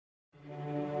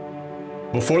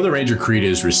Before the Ranger Creed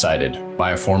is recited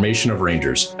by a formation of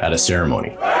Rangers at a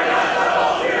ceremony,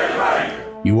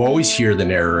 you always hear the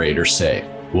narrator say,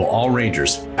 "Will all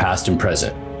Rangers, past and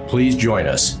present, please join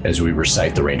us as we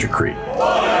recite the Ranger Creed."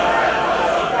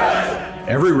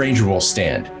 Every Ranger will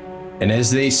stand, and as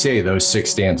they say those 6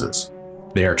 stanzas,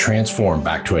 they are transformed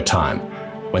back to a time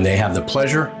when they have the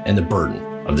pleasure and the burden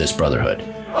of this brotherhood.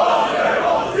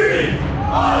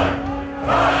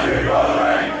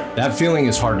 That feeling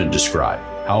is hard to describe.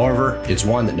 However, it's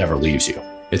one that never leaves you.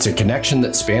 It's a connection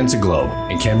that spans the globe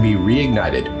and can be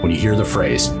reignited when you hear the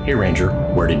phrase, "Hey Ranger,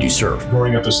 where did you serve?"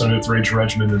 Growing up, the 75th Ranger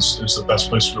Regiment is the best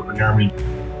place to go in the Army.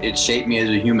 It shaped me as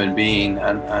a human being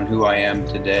on who I am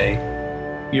today.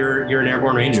 You're an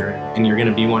airborne ranger, and you're going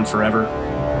to be one forever.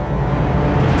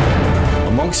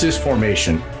 Amongst this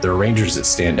formation, there are Rangers that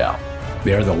stand out.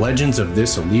 They are the legends of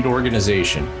this elite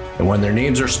organization, and when their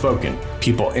names are spoken,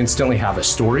 people instantly have a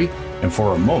story and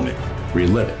for a moment,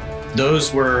 relive it.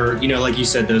 Those were, like you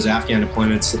said, those Afghan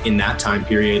deployments in that time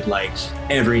period, like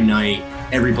every night,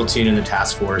 every platoon in the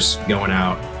task force going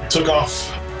out. Took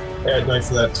off at night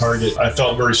for that target. I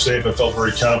felt very safe. I felt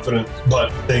very confident,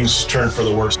 but things turned for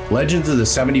the worse. Legends of the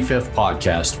 75th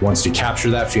podcast wants to capture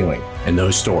that feeling and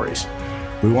those stories.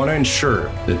 We want to ensure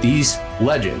that these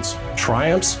legends,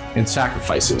 triumphs, and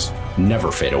sacrifices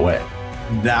never fade away.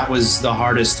 That was the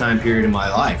hardest time period in my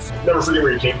life. Never forget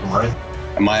where you came from, right?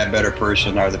 Am I a better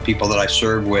person? Are the people that I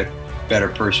serve with better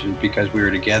person because we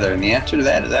were together? And the answer to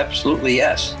that is absolutely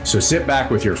yes. So sit back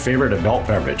with your favorite adult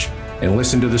beverage and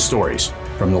listen to the stories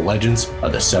from the legends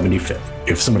of the 75th.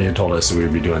 If somebody had told us that we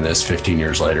would be doing this 15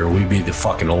 years later, we'd be the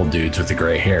fucking old dudes with the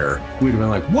gray hair. We'd have been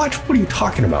like, what? What are you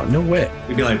talking about? No way.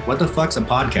 We'd be like, what the fuck's a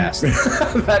podcast?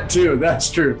 That too. That's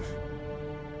true.